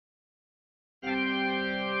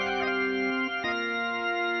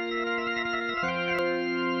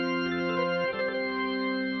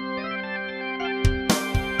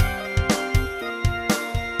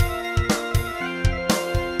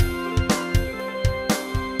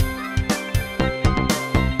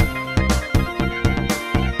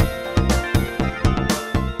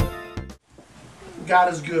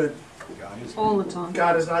God is good. All the time.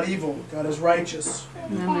 God is not evil. God is righteous.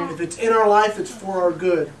 Amen. If it's in our life, it's for our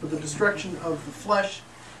good, for the destruction of the flesh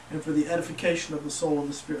and for the edification of the soul and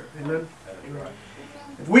the spirit. Amen?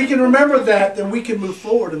 If we can remember that, then we can move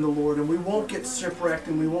forward in the Lord, and we won't get shipwrecked,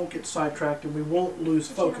 and we won't get sidetracked, and we won't lose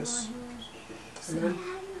focus. Amen?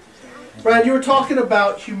 Brad, you were talking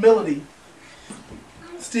about humility.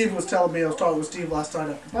 Steve was telling me, I was talking with Steve last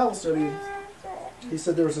night after Bible study, and he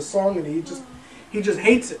said there was a song, and he just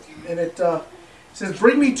hates it. And it says,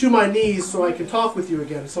 "Bring me to my knees so I can talk with you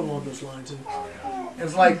again," something along those lines. And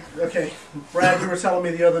it's like, okay, Brad, you were telling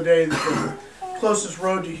me the other day that the closest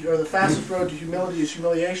road to, or the fastest road to humility is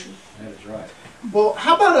humiliation. That is right. Well,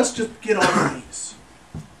 how about us just get on our knees?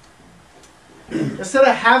 Instead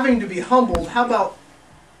of having to be humbled, how about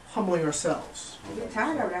humbling ourselves? You get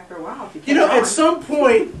tired of it after a while. If you You know, keep at on. some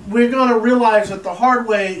point, we're going to realize that the hard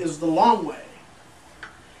way is the long way.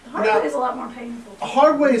 The hard way is a lot more painful. The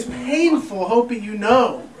hard way is painful, hoping you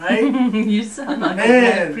know, right? You sound like a Man.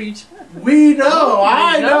 bad preacher. We know,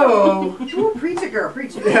 I know. Ooh, preach it, girl,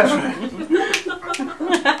 preach it. That's right.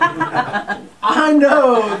 I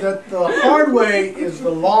know that the hard way is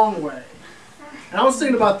the long way. And I was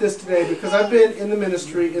thinking about this today because I've been in the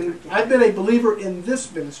ministry, and I've been a believer in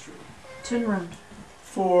this ministry Turn around.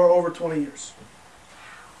 for over 20 years.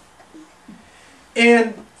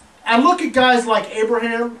 And I look at guys like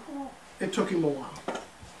Abraham, it took him a while.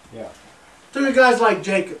 Yeah. Look at guys like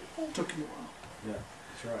Jacob, it took him a while. Yeah.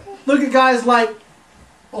 That's right. Look at guys like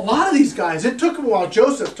a lot of these guys, it took him a while.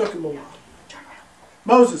 Joseph took him a while.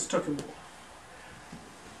 Moses took him a while.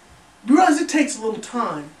 You realize it takes a little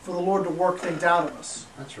time for the Lord to work things out of us.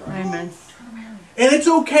 That's right. Amen. And it's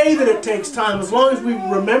okay that it takes time as long as we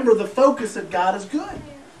remember the focus that God is good.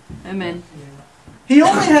 Amen. He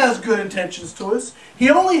only has good intentions to us. He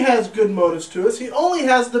only has good motives to us. He only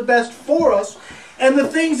has the best for us. And the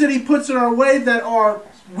things that He puts in our way that are,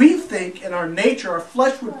 we think, in our nature, our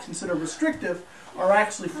flesh would consider restrictive, are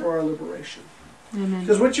actually for our liberation. Amen.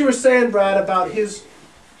 Because what you were saying, Brad, about his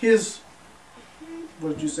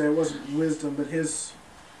what did you say? It wasn't wisdom, but his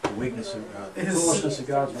The weakness of His foolishness of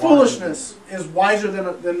God's word. foolishness is wiser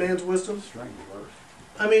than man's wisdom. Strength of words.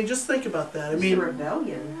 I mean, just think about that. I It's mean, the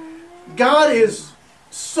rebellion. God is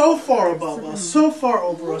so far above us, so far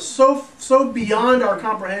over us, so beyond our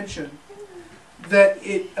comprehension, that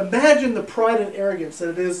imagine the pride and arrogance that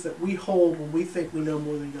it is that we hold when we think we know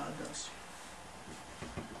more than God does.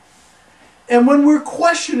 And when we're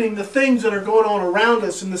questioning the things that are going on around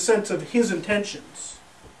us in the sense of His intentions,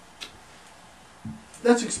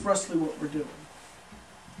 that's expressly what we're doing.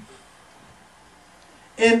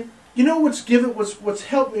 And you know what's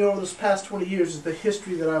helped me over this past 20 years is the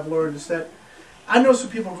history that I've learned is that I know some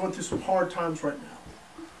people are going through some hard times right now.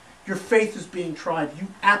 Your faith is being tried. You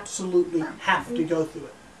absolutely have to go through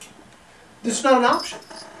it. This is not an option.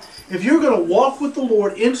 If you're going to walk with the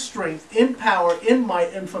Lord in strength, in power, in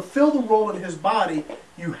might, and fulfill the role in His body,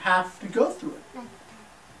 you have to go through it.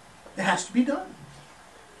 It has to be done.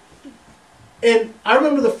 And I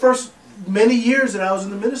remember the first many years that I was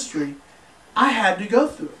in the ministry, I had to go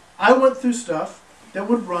through it. I went through stuff that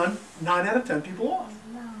would run 9 out of 10 people off.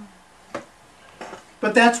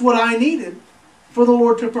 But that's what I needed for the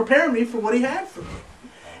Lord to prepare me for what He had for me.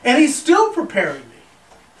 And He's still preparing me.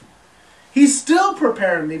 He's still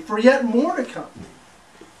preparing me for yet more to come.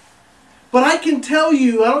 But I can tell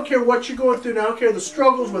you, I don't care what you're going through now, I don't care the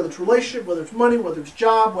struggles, whether it's relationship, whether it's money, whether it's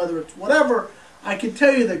job, whether it's whatever, I can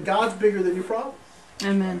tell you that God's bigger than your problem.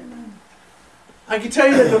 Amen. I can tell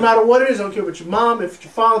you that no matter what it is, I don't care if it's your mom, if it's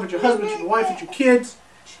your father, if it's your husband, if it's your wife, if it's your kids,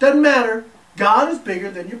 doesn't matter. God is bigger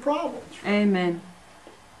than your problems. Amen.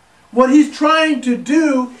 What He's trying to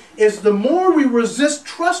do is the more we resist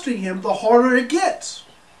trusting Him, the harder it gets.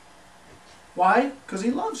 Why? Because He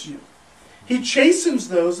loves you. He chastens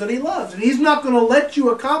those that He loves. And He's not going to let you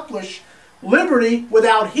accomplish liberty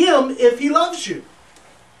without Him if He loves you.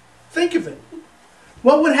 Think of it.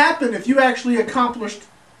 What would happen if you actually accomplished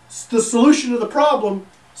the solution to the problem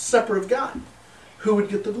separate of God? Who would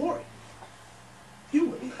get the glory? You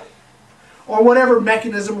would. Or whatever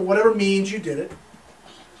mechanism or whatever means you did it.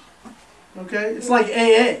 Okay? It's like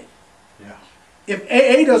AA. Yeah. If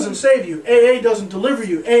AA doesn't save you, AA doesn't deliver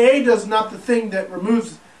you, AA does not the thing that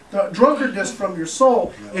removes the drunkardness from your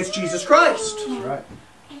soul, it's Jesus Christ. That's right.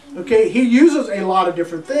 Okay? He uses a lot of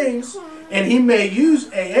different things, and He may use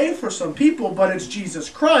AA for some people, but it's Jesus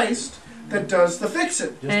Christ that does the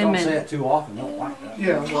fixing. Just Amen. don't say it too often. Don't like that.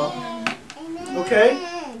 Yeah, well, okay?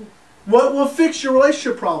 What will fix your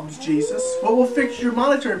relationship problems? Jesus. What will fix your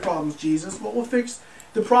monetary problems? Jesus. What will fix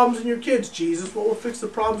the problems in your kids? Jesus. What will fix the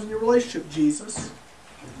problems in your relationship? Jesus.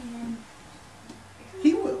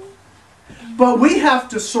 But we have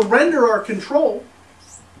to surrender our control,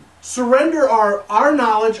 surrender our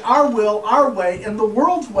knowledge, our will, our way, and the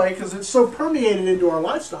world's way, because it's so permeated into our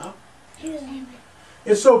lifestyle.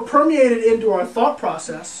 It's so permeated into our thought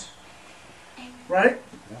process. Right?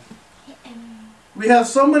 We have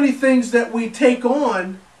so many things that we take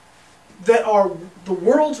on that are the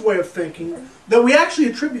world's way of thinking that we actually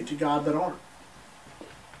attribute to God that aren't.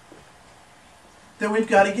 That we've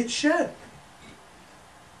got to get shed.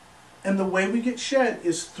 And the way we get shed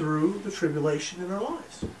is through the tribulation in our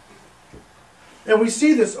lives. And we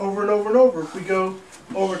see this over and over and over. If we go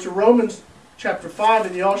over to Romans chapter 5,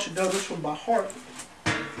 and you all should know this one by heart.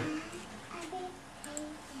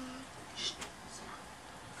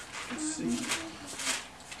 Let's see.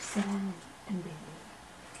 Sit down and be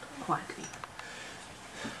quietly.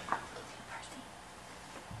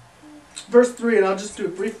 Verse 3, and I'll just do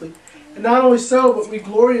it briefly. And not only so, but we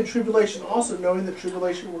glory in tribulation also, knowing that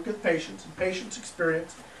tribulation worketh patience, and patience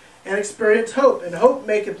experience, and experience hope. And hope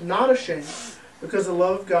maketh not ashamed, because the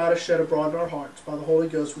love of God is shed abroad in our hearts by the Holy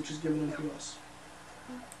Ghost, which is given unto us.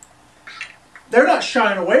 They're not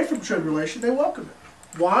shying away from tribulation, they welcome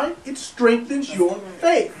it. Why? It strengthens your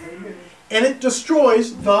faith. And it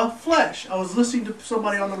destroys the flesh. I was listening to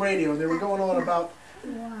somebody on the radio, and they were going on about,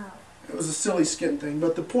 it was a silly skit thing,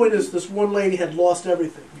 but the point is this one lady had lost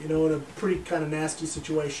everything, you know, in a pretty kind of nasty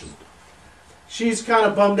situation. She's kind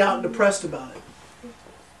of bummed out and depressed about it.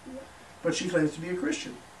 But she claims to be a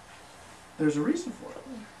Christian. There's a reason for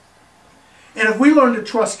it. And if we learn to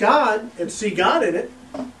trust God and see God in it,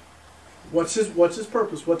 what's his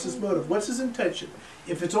purpose? What's his motive? What's his intention?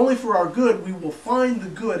 If it's only for our good, we will find the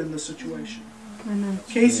good in the situation. Amen.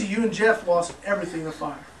 Casey, you and Jeff lost everything in a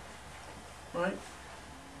fire. Right?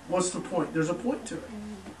 What's the point? There's a point to it.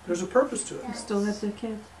 There's a purpose to it. You still have the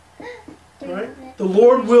kids. Right? The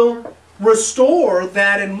Lord will restore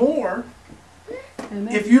that and more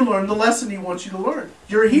Amen. if you learn the lesson he wants you to learn.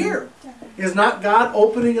 You're here. Is not God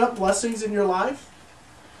opening up blessings in your life?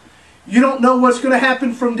 You don't know what's going to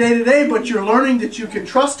happen from day to day, but you're learning that you can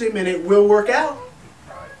trust him and it will work out.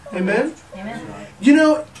 Amen? Amen. You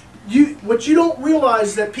know, what you don't realize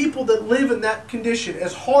is that people that live in that condition,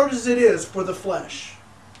 as hard as it is for the flesh,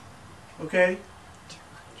 okay?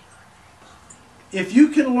 If you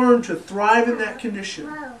can learn to thrive in that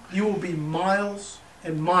condition, you will be miles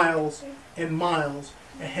and miles and miles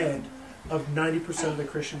ahead of 90% of the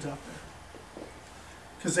Christians out there.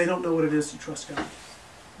 Because they don't know what it is to trust God.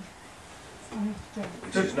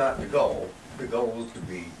 Which is not the goal. The goal is to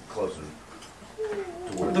be closer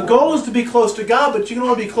to where The goal is to be close to God, but you can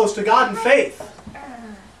only be close to God in faith.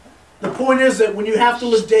 The point is that when you have to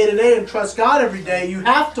live day to day and trust God every day, you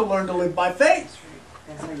have to learn to live by faith.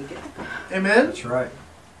 That's how you get it. Amen? That's right.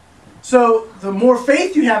 So the more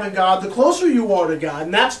faith you have in God, the closer you are to God.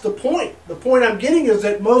 And that's the point. The point I'm getting is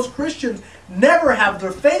that most Christians never have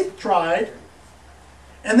their faith tried,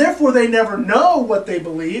 and therefore they never know what they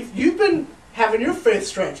believe. You've been having your faith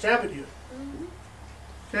stretched, haven't you?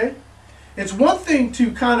 Okay? It's one thing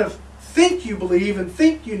to kind of think you believe and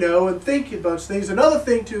think you know and think a bunch of things. Another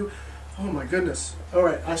thing to, oh my goodness, all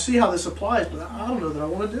right, I see how this applies, but I don't know that I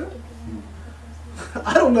want to do it.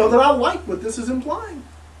 I don't know that I like what this is implying.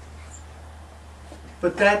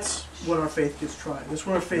 But that's when our faith gets tried. That's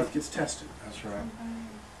when our faith gets tested. That's right.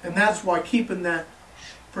 And that's why keeping that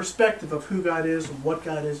perspective of who God is and what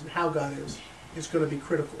God is and how God is going to be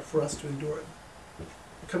critical for us to endure it.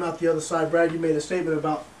 Come out the other side. Brad, you made a statement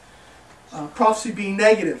about prophecy being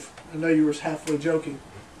negative. I know you were halfway joking.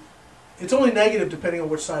 It's only negative depending on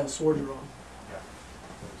which side of the sword you're on. Yeah.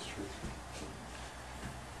 That's true.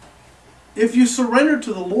 If you surrender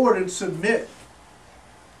to the Lord and submit,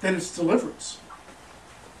 then it's deliverance.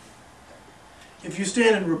 If you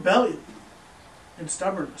stand in rebellion and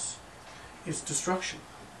stubbornness, it's destruction.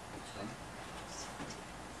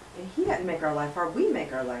 And he doesn't make our life hard. We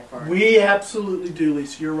make our life hard. We absolutely do,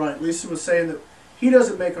 Lisa. You're right. Lisa was saying that he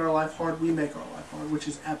doesn't make our life hard, we make our life hard, which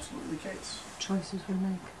is absolutely the case. Choices we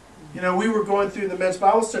make. You know, we were going through the men's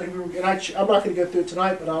Bible study, and I'm not going to go through it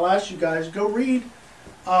tonight, but I'll ask you guys, go read,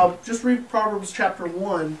 just read Proverbs chapter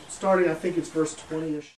 1, starting, I think it's verse 20-ish.